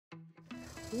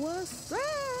What's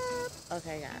up?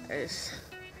 Okay, guys,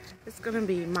 it's gonna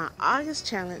be my August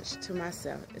challenge to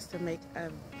myself is to make a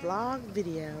vlog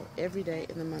video every day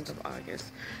in the month of August.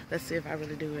 Let's see if I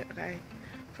really do it, okay?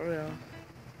 For real.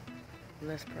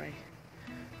 Let's pray.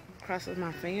 Crosses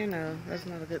my finger, no, that's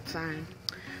not a good sign.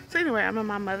 So anyway, I'm in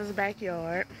my mother's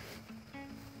backyard.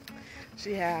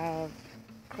 She have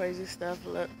crazy stuff.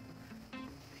 Look,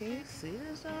 can you see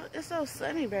this? It's so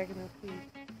sunny back in the peak.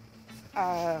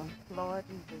 Lord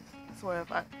Jesus, I swear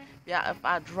if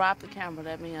I drop the camera,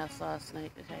 that means I saw a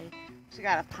snake, okay? She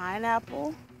got a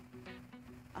pineapple.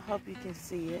 I hope you can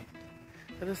see it.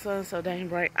 But the sun's so dang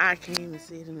bright, I can't even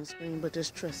see it in the screen, but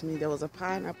just trust me, there was a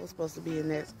pineapple supposed to be in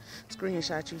that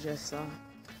screenshot you just saw.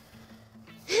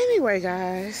 Anyway,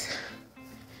 guys,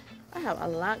 I have a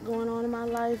lot going on in my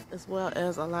life, as well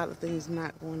as a lot of things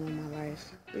not going on in my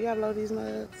life. Do y'all blow these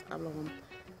mugs? I blow them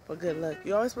for good luck.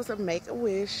 You're always supposed to make a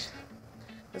wish.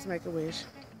 Let's make a wish.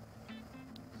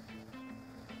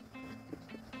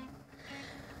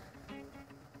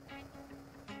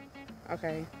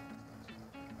 Okay.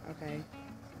 Okay.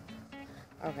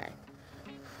 Okay.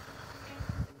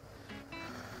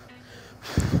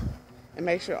 And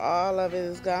make sure all of it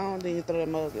is gone, then you throw the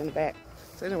mug in the back.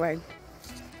 So anyway,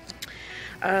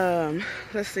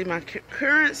 let's see, my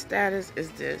current status is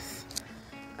this.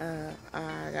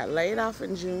 I got laid off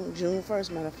in June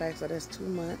 1st, matter of fact, so that's 2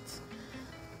 months.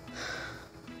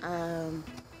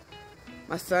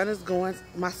 My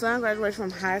son graduated from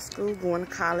high school, going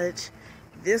to college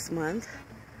this month.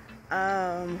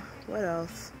 What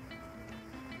else?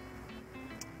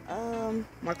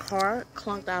 My car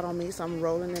clunked out on me, so I'm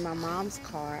rolling in my mom's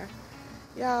car.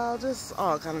 Y'all, just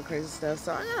all kind of crazy stuff.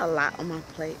 So I got a lot on my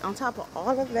plate. On top of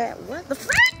all of that, what the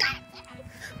frick?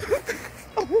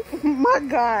 Oh my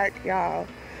God, y'all.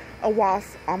 A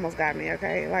wasp almost got me,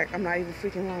 okay? Like, I'm not even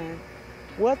freaking lying.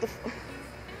 What the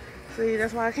See,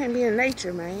 that's why I can't be in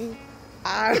nature, man.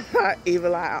 I'm not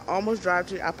even lying. I almost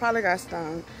dropped you. I probably got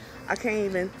stung. I can't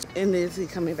even, and then he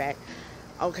coming back.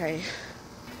 Okay.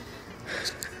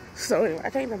 So anyway, I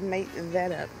can't even make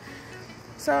that up.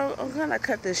 So I'm gonna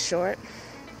cut this short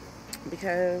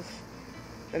because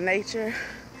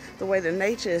the way the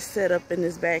nature is set up in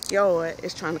this backyard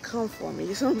is trying to come for me.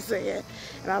 You see what I'm saying?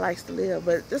 And I like to live,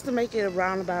 but just to make it a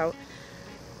roundabout,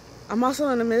 I'm also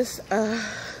in the midst of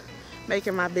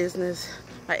making my business,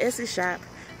 my Etsy shop,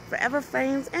 Forever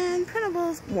Frames and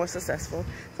Printables, more successful.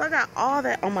 So I got all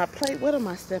that on my plate. What am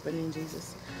I stepping in,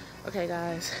 Jesus? Okay,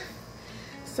 guys.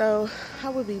 So I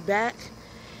will be back,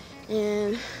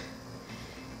 and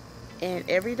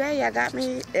every day I got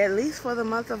me, at least for the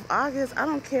month of August. I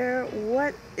don't care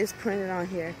what is printed on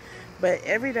here, but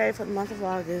every day for the month of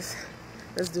August,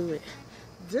 let's do it.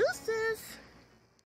 Deuces.